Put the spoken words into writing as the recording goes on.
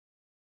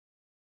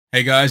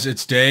Hey guys,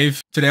 it's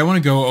Dave. Today I want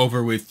to go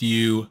over with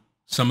you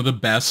some of the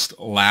best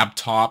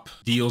laptop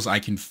deals I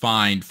can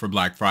find for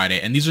Black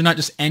Friday. And these are not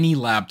just any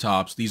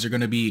laptops. These are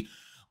going to be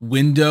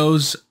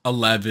Windows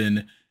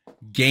 11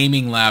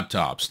 gaming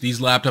laptops. These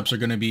laptops are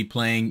going to be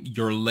playing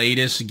your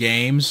latest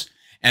games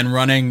and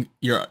running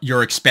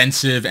your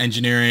expensive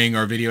engineering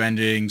or video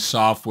editing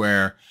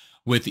software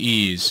with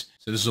ease.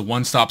 So this is a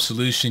one-stop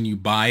solution. You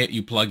buy it,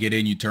 you plug it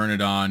in, you turn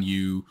it on,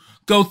 you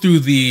go through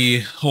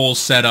the whole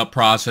setup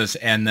process,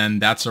 and then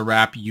that's a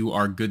wrap. You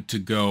are good to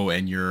go,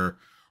 and you're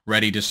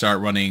ready to start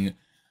running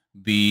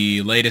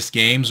the latest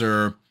games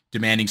or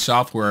demanding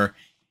software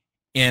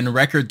in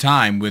record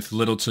time with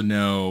little to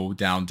no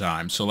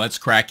downtime. So let's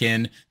crack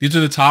in. These are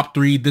the top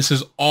three. This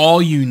is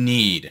all you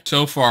need.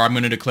 So far, I'm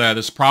going to declare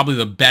this probably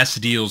the best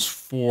deals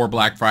for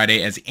Black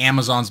Friday, as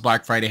Amazon's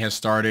Black Friday has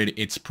started.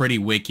 It's pretty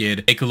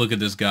wicked. Take a look at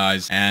this,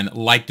 guys, and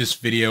like this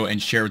video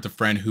and share it with a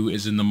friend who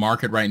is in the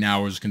market right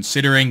now or is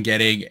considering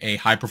getting a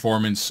high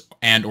performance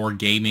and or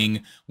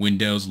gaming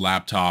Windows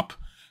laptop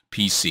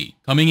PC.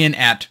 Coming in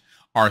at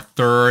our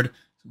third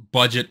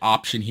budget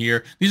option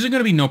here. These are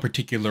going to be no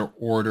particular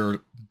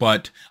order,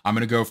 but I'm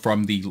going to go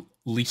from the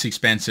least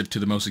expensive to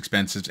the most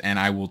expensive, and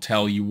I will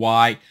tell you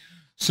why.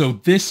 So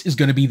this is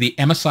going to be the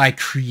MSI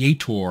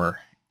Creator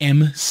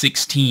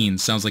M16.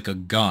 Sounds like a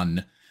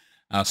gun.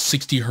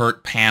 60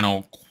 Hz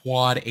panel,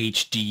 quad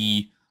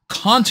HD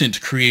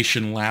content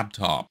creation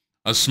laptop.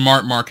 A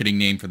smart marketing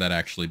name for that,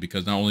 actually,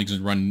 because not only does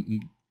it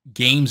run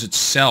games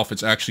itself,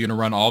 it's actually going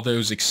to run all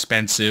those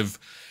expensive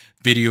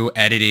video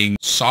editing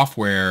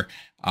software,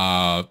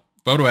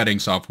 photo editing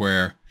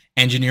software,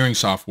 engineering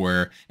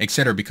software,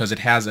 etc., because it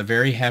has a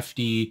very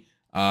hefty,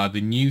 the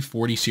new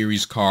 40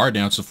 series card.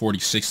 Now it's a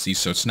 4060,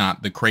 so it's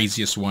not the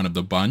craziest one of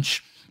the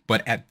bunch,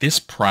 but at this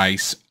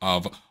price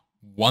of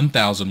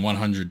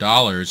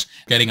 $1,100,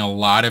 getting a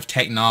lot of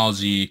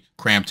technology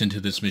cramped into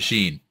this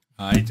machine.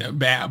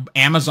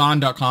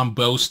 Amazon.com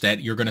boasts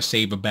that you're going to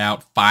save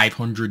about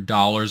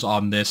 $500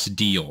 on this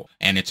deal,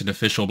 and it's an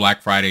official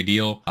Black Friday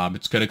deal.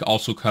 It's going to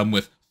also come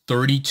with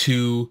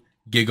 32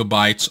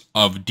 gigabytes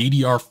of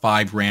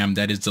DDR5 RAM.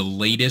 That is the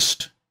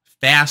latest,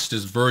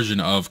 fastest version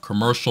of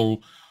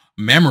commercial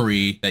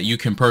memory that you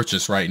can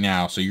purchase right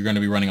now. So you're going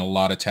to be running a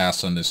lot of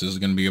tasks on this. This is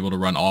going to be able to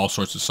run all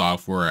sorts of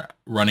software,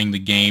 running the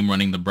game,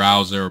 running the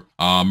browser,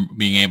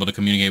 being able to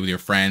communicate with your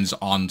friends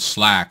on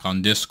Slack,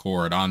 on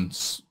Discord, on...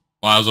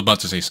 Well, I was about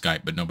to say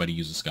Skype, but nobody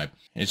uses Skype.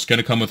 It's going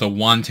to come with a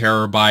 1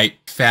 terabyte,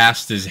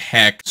 fast as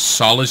heck,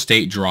 solid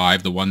state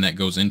drive, the one that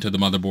goes into the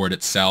motherboard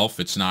itself.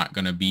 It's not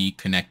going to be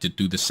connected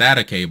through the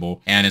SATA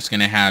cable. And it's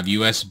going to have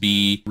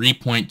USB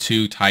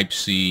 3.2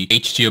 Type-C,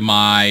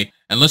 HDMI.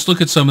 And let's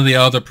look at some of the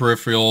other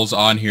peripherals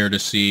on here to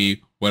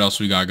see what else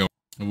we got going.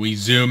 We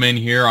zoom in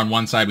here. On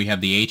one side, we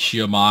have the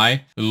HDMI.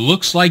 It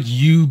looks like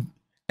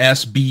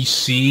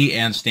USB-C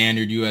and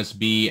standard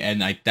USB,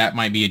 and that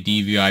might be a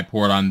DVI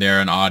port on there,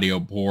 an audio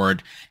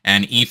port,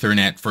 and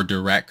Ethernet for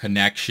direct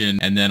connection.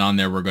 And then on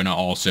there, we're going to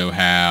also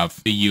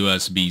have the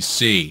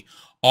USB-C.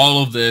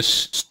 All of this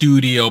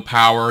studio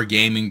power,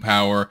 gaming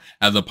power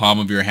at the palm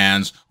of your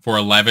hands for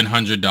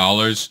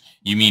 $1,100.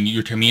 You mean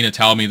you're to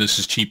tell me this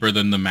is cheaper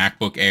than the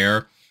MacBook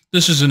Air?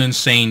 This is an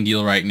insane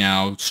deal right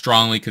now.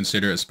 Strongly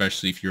consider it,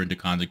 especially if you're into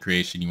content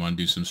creation, you want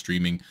to do some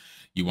streaming,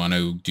 you want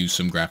to do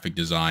some graphic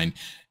design,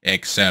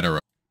 etc.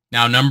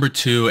 Now, number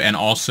two, and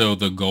also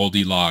the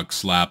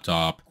Goldilocks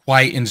laptop.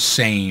 Quite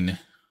insane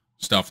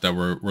stuff that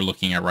we're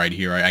looking at right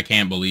here. I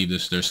can't believe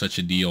there's such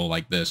a deal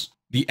like this.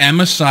 The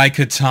MSI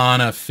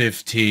Katana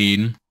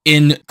 15.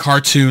 In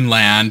cartoon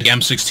land, the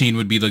M16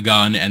 would be the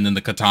gun, and then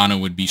the katana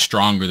would be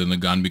stronger than the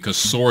gun because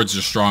swords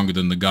are stronger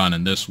than the gun,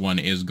 and this one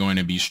is going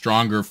to be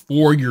stronger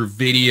for your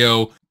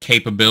video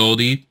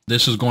capability.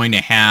 This is going to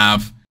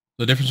have...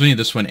 The difference between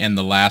this one and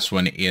the last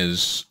one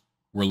is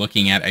we're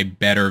looking at a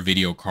better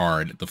video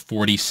card. The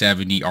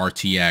 4070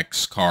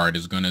 RTX card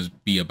is going to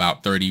be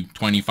about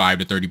 25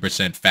 to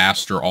 30%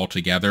 faster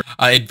altogether.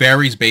 It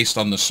varies based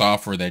on the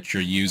software that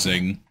you're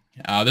using.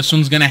 This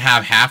one's going to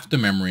have half the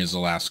memory as the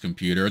last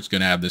computer. It's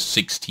going to have the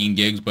 16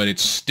 gigs, but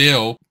it's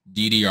still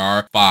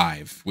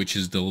DDR5, which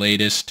is the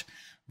latest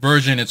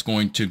version. It's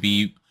going to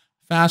be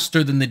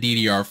faster than the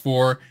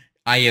DDR4.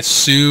 I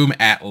assume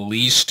at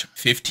least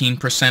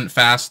 15%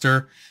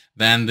 faster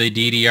than the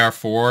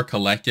DDR4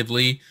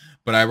 collectively,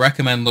 but I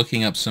recommend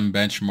looking up some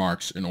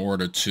benchmarks in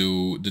order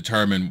to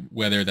determine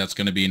whether that's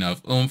going to be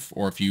enough oomph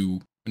or if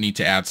you need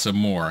to add some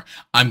more.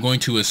 I'm going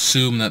to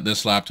assume that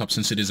this laptop,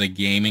 since it is a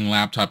gaming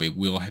laptop, it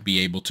will be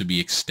able to be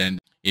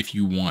extended if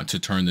you want to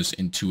turn this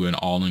into an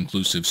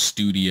all-inclusive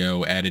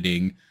studio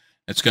editing.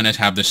 It's going to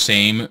have the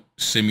same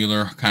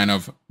similar kind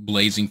of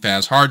blazing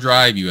fast hard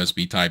drive,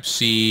 USB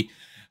Type-C,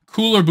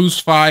 Cooler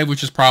Boost 5,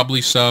 which is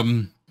probably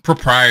some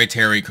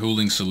proprietary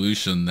cooling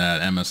solution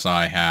that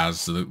MSI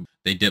has.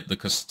 They dip the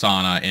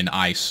Katana in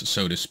ice,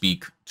 so to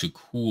speak, to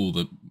cool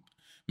the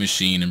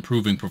machine,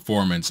 improving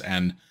performance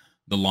and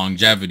the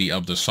longevity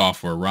of the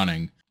software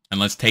running. And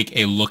let's take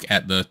a look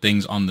at the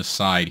things on the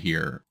side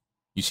here.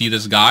 You see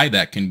this guy?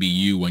 That can be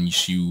you when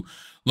you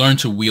learn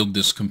to wield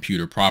this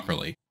computer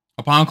properly.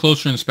 Upon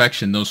closer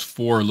inspection, those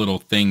four little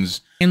things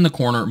in the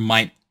corner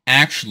might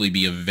actually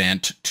be a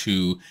vent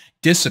to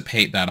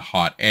dissipate that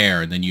hot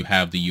air. And then you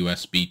have the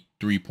USB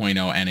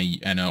 3.0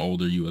 and an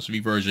older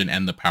USB version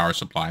and the power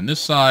supply on this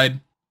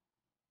side.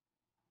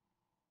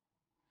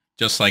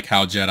 Just like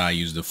how Jedi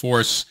use the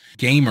Force,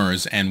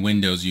 gamers and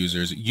Windows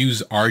users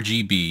use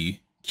RGB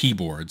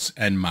keyboards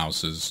and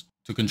mouses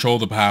to control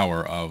the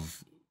power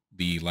of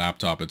the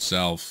laptop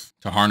itself,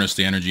 to harness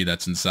the energy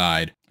that's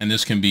inside. And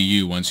this can be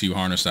you. Once you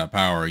harness that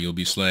power, you'll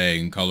be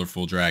slaying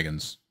colorful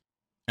dragons.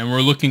 And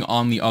we're looking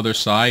on the other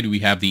side. We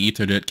have the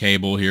Ethernet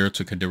cable here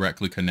to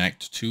directly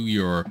connect to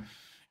your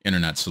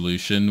internet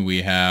solution.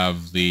 We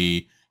have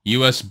the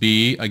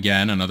USB,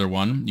 again, another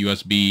one,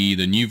 USB,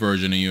 the new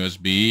version of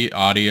USB,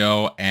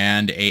 audio,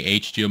 and a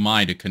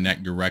HDMI to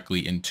connect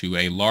directly into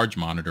a large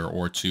monitor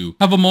or to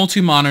have a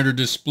multi-monitor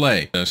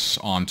display this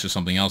onto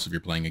something else if you're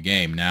playing a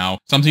game. Now,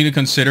 something to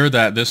consider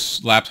that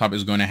this laptop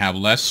is going to have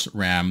less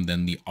RAM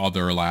than the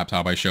other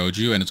laptop I showed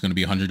you, and it's going to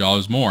be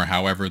 $100 more.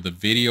 However, the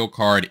video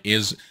card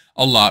is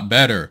a lot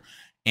better.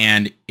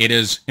 And it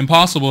is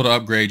impossible to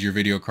upgrade your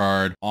video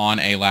card on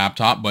a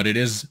laptop, but it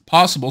is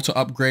possible to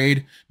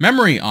upgrade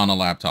memory on a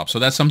laptop. So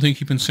that's something to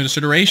keep in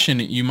consideration.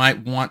 You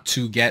might want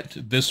to get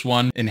this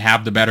one and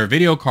have the better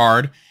video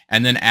card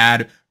and then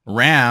add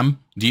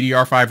RAM,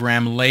 DDR5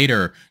 RAM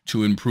later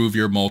to improve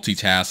your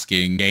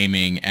multitasking,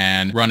 gaming,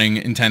 and running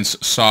intense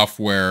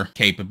software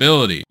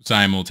capability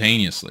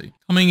simultaneously.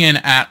 Coming in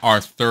at our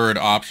third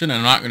option, and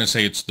I'm not going to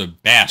say it's the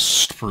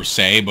best per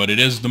se, but it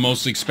is the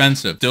most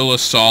expensive. Still a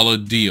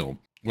solid deal.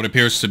 What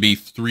appears to be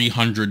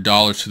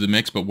 $300 to the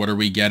mix, but what are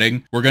we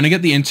getting? We're going to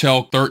get the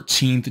Intel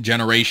 13th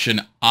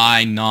generation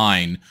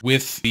i9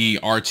 with the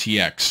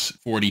RTX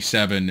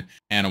 47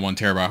 and a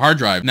 1TB hard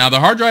drive. Now, the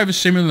hard drive is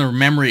similar, the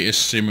memory is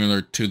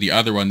similar to the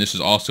other one. This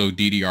is also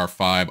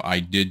DDR5. I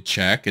did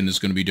check, and this is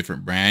going to be a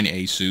different brand,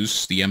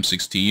 Asus, the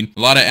M16. A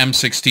lot of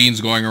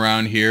M16s going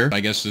around here. I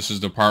guess this is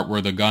the part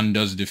where the gun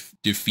does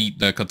defeat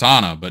the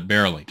katana, but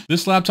barely.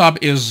 This laptop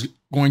is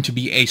going to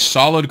be a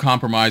solid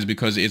compromise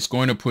because it's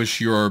going to push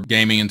your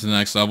gaming into the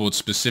next level. It's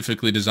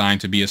specifically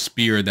designed to be a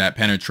spear that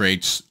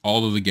penetrates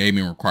all of the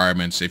gaming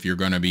requirements. If you're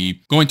going to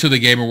be going to the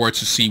Game Awards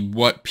to see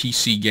what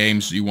PC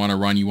games you want to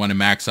run, you want to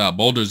max out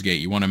Baldur's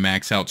Gate, you want to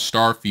max out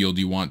Starfield,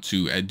 you want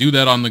to do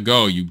that on the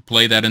go, you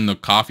play that in the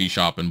coffee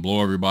shop and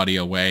blow everybody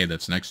away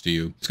that's next to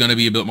you. It's going to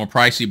be a bit more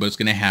pricey, but it's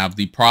going to have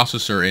the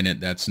processor in it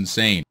that's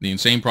insane. The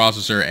insane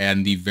processor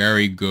and the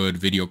very good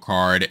video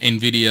card.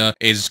 NVIDIA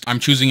is, I'm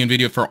choosing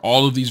NVIDIA for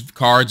all of these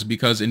cards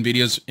because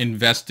NVIDIA's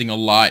investing a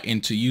lot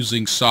into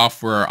using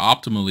software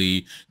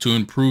optimally to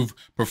improve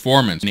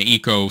performance in an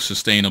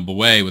eco-sustainable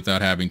way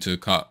without having to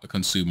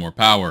consume more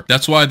power.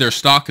 That's why their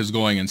stock is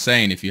going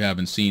insane if you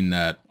haven't seen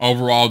that.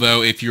 Overall,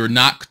 though, if you're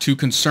not too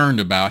concerned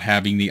about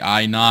having the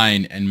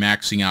i9 and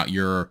maxing out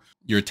your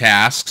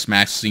tasks,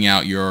 maxing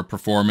out your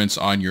performance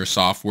on your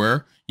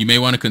software, you may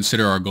want to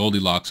consider our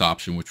Goldilocks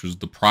option, which was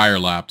the prior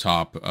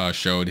laptop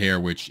showed here,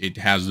 which it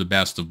has the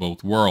best of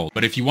both worlds.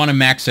 But if you want to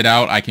max it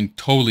out, I can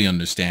totally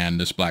understand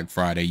this Black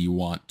Friday. You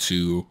want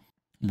to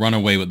run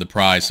away with the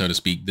prize, so to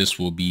speak. This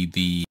will be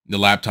the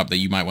laptop that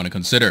you might want to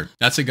consider.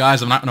 That's it,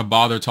 guys. I'm not going to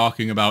bother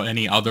talking about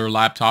any other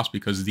laptops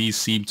because these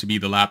seem to be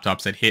the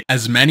laptops that hit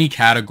as many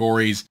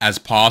categories as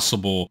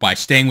possible by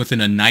staying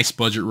within a nice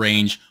budget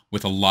range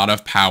with a lot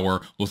of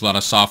power, with a lot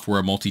of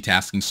software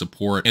multitasking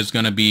support. It's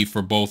going to be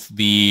for both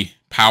the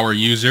power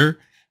user,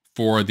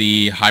 for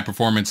the high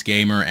performance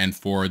gamer, and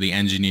for the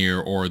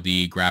engineer or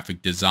the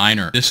graphic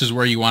designer. This is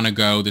where you want to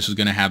go. This is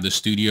going to have the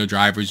studio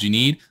drivers you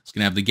need. It's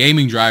going to have the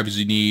gaming drivers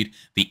you need,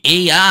 the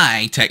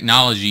AI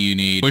technology you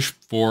need, push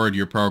forward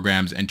your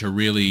programs and to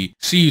really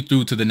see you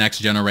through to the next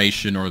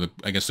generation, or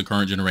I guess the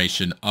current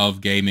generation of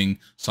gaming,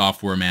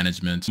 software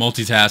management,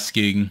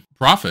 multitasking,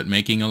 profit,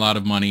 making a lot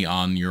of money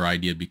on your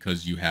idea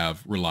because you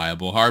have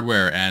reliable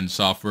hardware and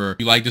software. If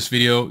you like this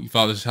video, you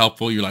thought this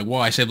helpful, you're like, whoa,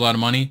 I saved a lot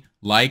of money,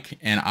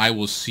 and I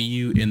will see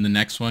you in the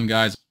next one,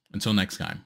 guys. Until next time.